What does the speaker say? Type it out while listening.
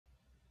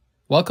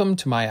Welcome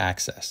to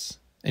MyACCESS,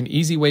 an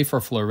easy way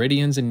for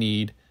Floridians in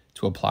need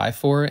to apply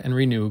for and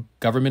renew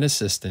government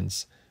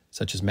assistance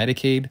such as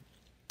Medicaid,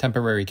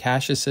 temporary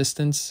cash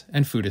assistance,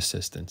 and food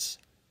assistance.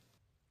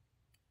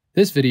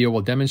 This video will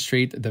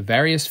demonstrate the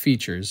various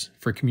features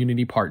for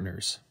community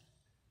partners.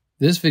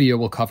 This video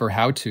will cover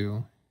how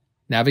to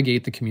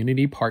navigate the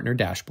community partner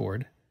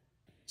dashboard,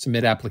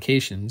 submit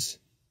applications,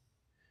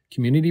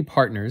 community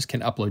partners can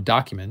upload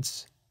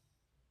documents,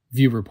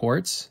 view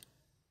reports,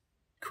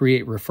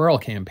 create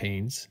referral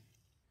campaigns,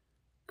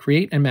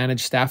 create and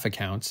manage staff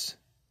accounts,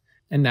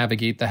 and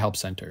navigate the Help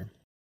Center.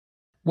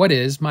 What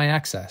is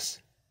MyACCESS?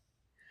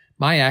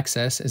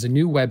 MyACCESS is a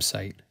new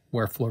website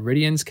where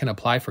Floridians can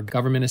apply for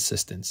government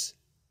assistance.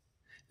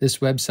 This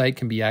website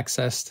can be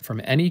accessed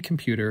from any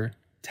computer,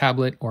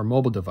 tablet, or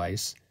mobile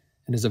device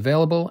and is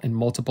available in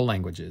multiple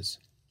languages.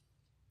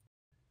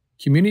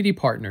 Community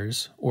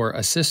partners, or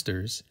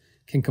assisters,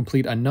 can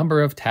complete a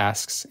number of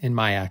tasks in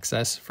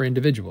MyACCESS for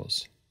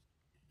individuals.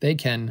 They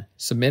can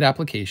submit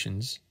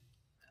applications,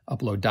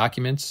 upload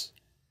documents,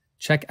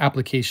 check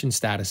application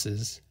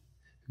statuses,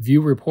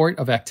 view report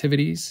of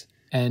activities,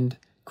 and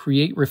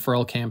create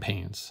referral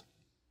campaigns.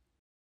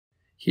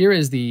 Here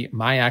is the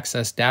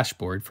MyACCESS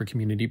dashboard for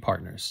community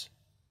partners.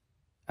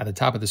 At the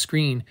top of the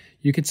screen,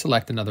 you could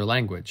select another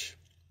language: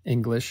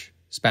 English,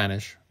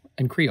 Spanish,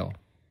 and Creole.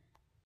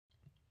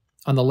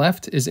 On the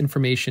left is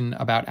information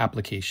about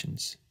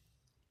applications.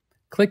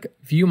 Click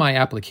View My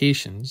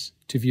Applications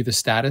to view the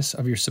status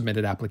of your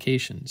submitted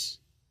applications.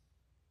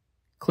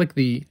 Click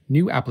the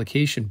New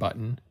Application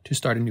button to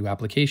start a new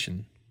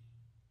application.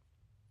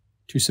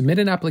 To submit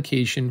an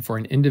application for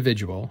an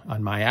individual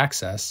on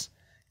MyACCESS,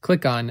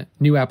 click on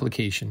New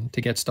Application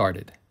to get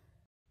started.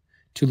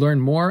 To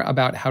learn more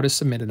about how to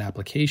submit an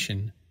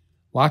application,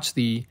 watch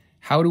the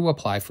How to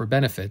Apply for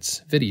Benefits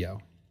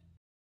video.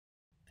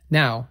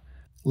 Now,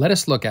 let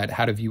us look at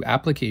how to view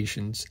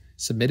applications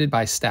submitted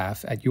by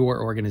staff at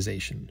your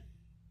organization.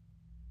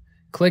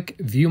 Click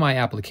View My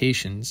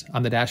Applications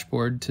on the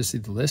dashboard to see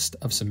the list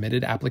of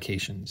submitted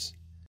applications.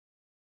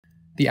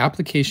 The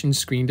application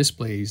screen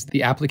displays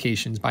the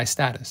applications by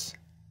status.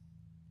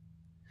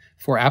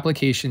 For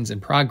applications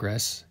in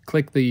progress,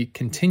 click the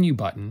Continue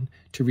button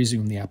to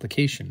resume the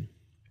application.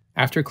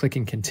 After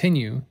clicking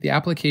Continue, the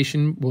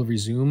application will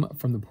resume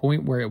from the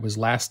point where it was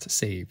last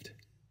saved.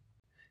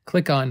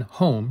 Click on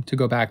Home to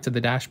go back to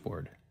the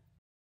dashboard.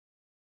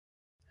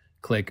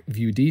 Click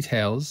View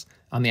Details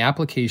on the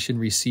Application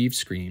Received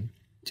screen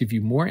to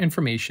view more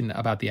information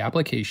about the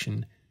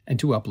application and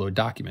to upload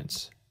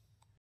documents.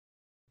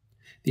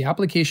 The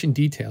Application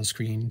Details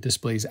screen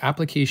displays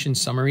application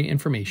summary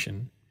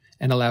information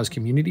and allows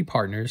community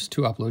partners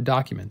to upload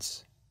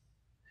documents.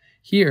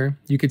 Here,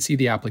 you can see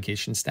the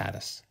application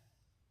status.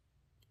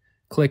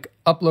 Click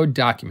Upload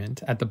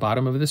Document at the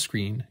bottom of the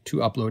screen to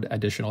upload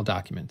additional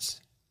documents.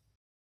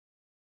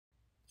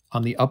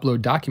 On the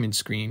Upload Document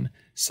screen,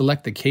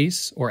 select the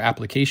case or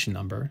application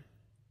number,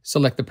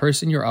 select the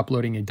person you're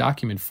uploading a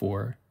document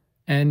for,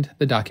 and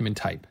the document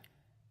type.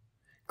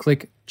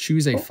 Click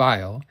Choose a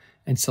File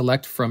and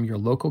select from your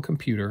local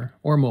computer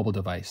or mobile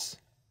device.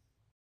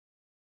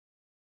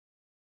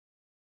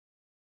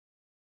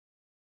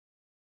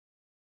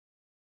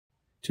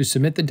 To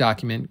submit the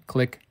document,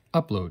 click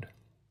Upload.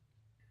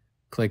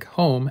 Click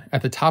Home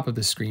at the top of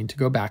the screen to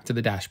go back to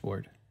the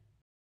dashboard.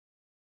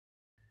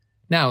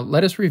 Now,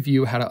 let us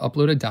review how to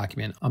upload a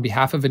document on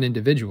behalf of an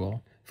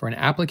individual for an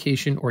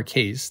application or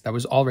case that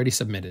was already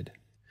submitted.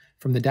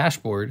 From the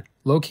dashboard,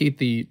 locate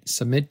the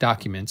Submit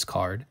Documents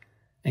card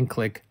and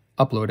click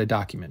Upload a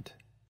Document.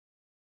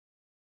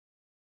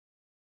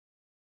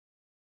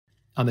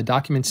 On the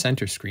Document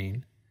Center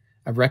screen,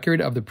 a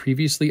record of the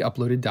previously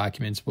uploaded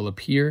documents will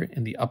appear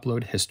in the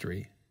upload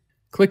history.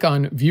 Click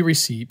on View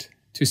Receipt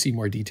to see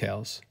more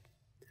details.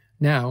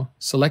 Now,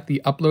 select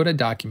the Upload a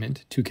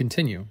Document to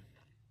continue.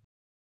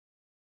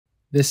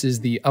 This is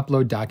the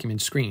Upload Document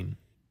screen.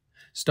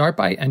 Start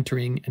by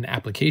entering an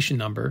application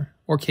number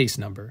or case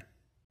number.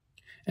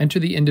 Enter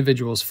the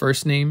individual's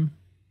first name,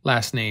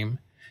 last name,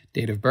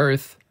 date of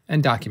birth,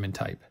 and document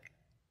type.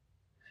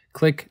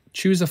 Click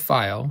Choose a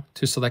File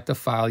to select a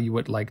file you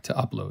would like to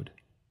upload.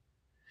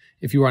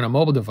 If you are on a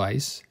mobile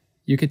device,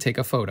 you could take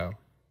a photo.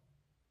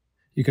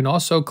 You can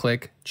also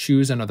click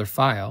Choose Another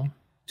File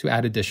to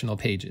add additional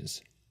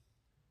pages.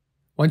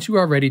 Once you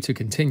are ready to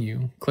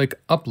continue,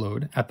 click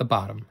Upload at the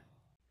bottom.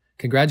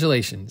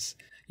 Congratulations,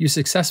 you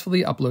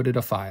successfully uploaded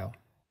a file.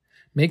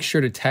 Make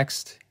sure to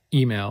text,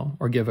 email,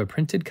 or give a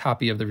printed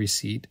copy of the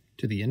receipt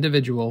to the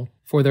individual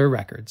for their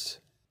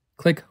records.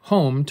 Click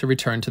Home to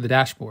return to the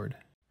dashboard.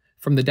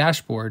 From the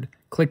dashboard,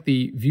 click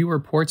the View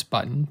Reports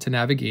button to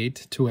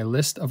navigate to a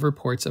list of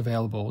reports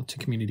available to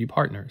community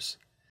partners.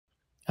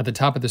 At the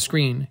top of the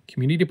screen,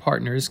 community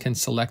partners can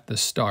select the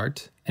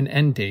start and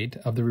end date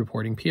of the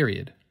reporting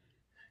period.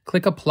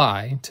 Click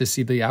Apply to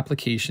see the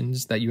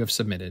applications that you have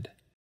submitted.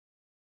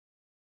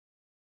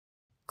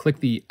 Click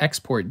the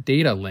Export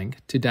Data link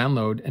to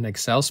download an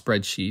Excel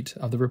spreadsheet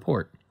of the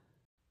report.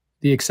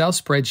 The Excel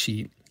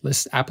spreadsheet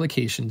lists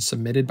applications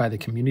submitted by the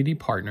community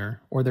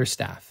partner or their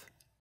staff.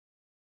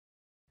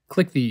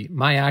 Click the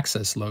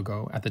MyACCESS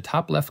logo at the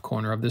top left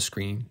corner of the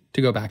screen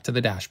to go back to the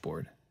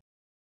dashboard.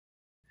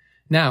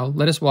 Now,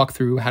 let us walk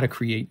through how to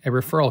create a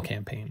referral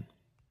campaign.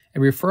 A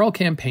referral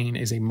campaign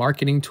is a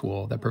marketing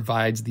tool that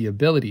provides the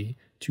ability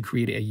to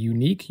create a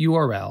unique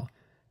URL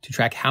to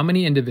track how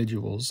many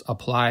individuals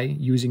apply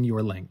using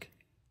your link.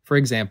 For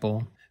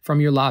example, from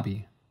your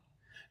lobby.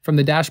 From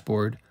the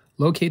dashboard,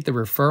 locate the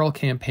Referral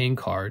Campaign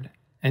card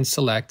and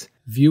select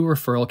View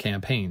Referral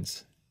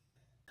Campaigns.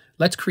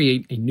 Let's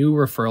create a new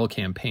referral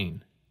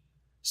campaign.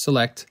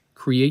 Select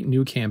Create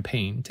New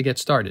Campaign to get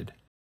started.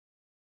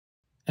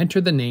 Enter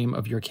the name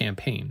of your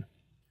campaign.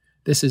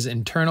 This is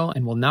internal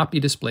and will not be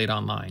displayed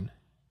online.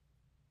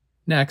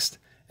 Next,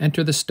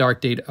 enter the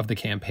start date of the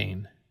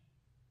campaign.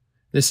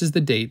 This is the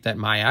date that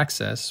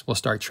MyACCESS will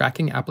start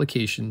tracking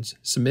applications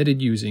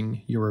submitted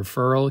using your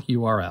referral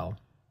URL.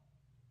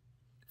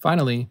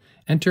 Finally,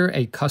 enter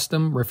a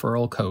custom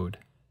referral code.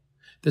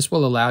 This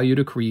will allow you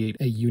to create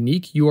a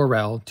unique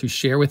URL to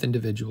share with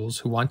individuals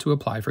who want to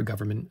apply for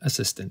government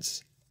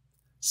assistance.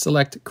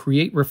 Select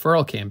Create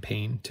Referral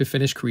Campaign to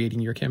finish creating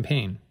your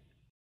campaign.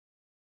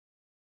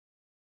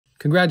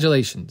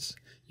 Congratulations!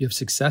 You have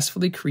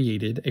successfully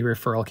created a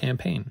referral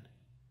campaign.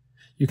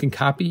 You can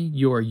copy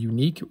your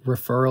unique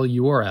referral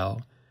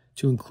URL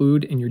to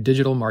include in your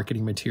digital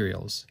marketing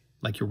materials,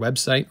 like your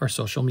website or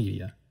social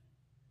media.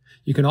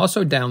 You can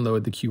also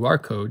download the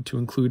QR code to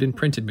include in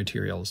printed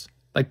materials,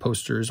 like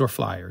posters or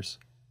flyers.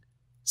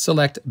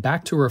 Select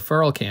Back to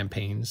Referral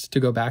Campaigns to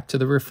go back to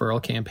the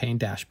Referral Campaign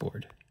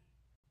dashboard.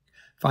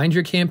 Find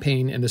your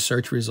campaign in the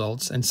search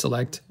results and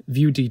select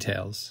View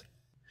Details.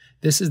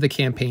 This is the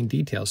campaign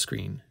details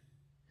screen.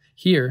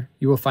 Here,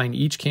 you will find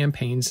each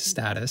campaign's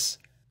status,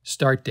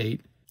 start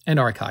date, and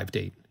archive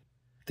date.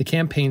 The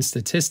campaign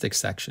statistics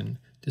section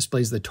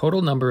displays the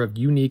total number of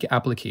unique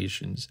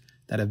applications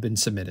that have been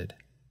submitted.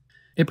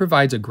 It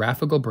provides a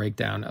graphical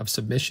breakdown of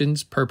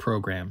submissions per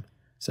program,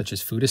 such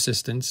as food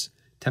assistance,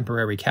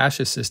 temporary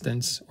cash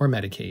assistance, or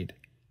Medicaid.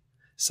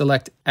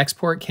 Select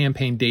Export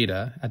Campaign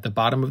Data at the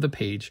bottom of the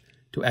page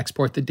to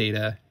export the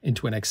data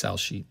into an Excel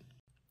sheet.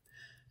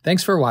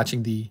 Thanks for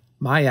watching the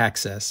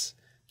MyACCESS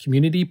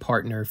Community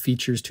Partner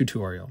Features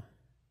tutorial.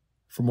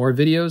 For more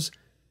videos,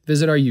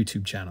 visit our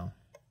YouTube channel.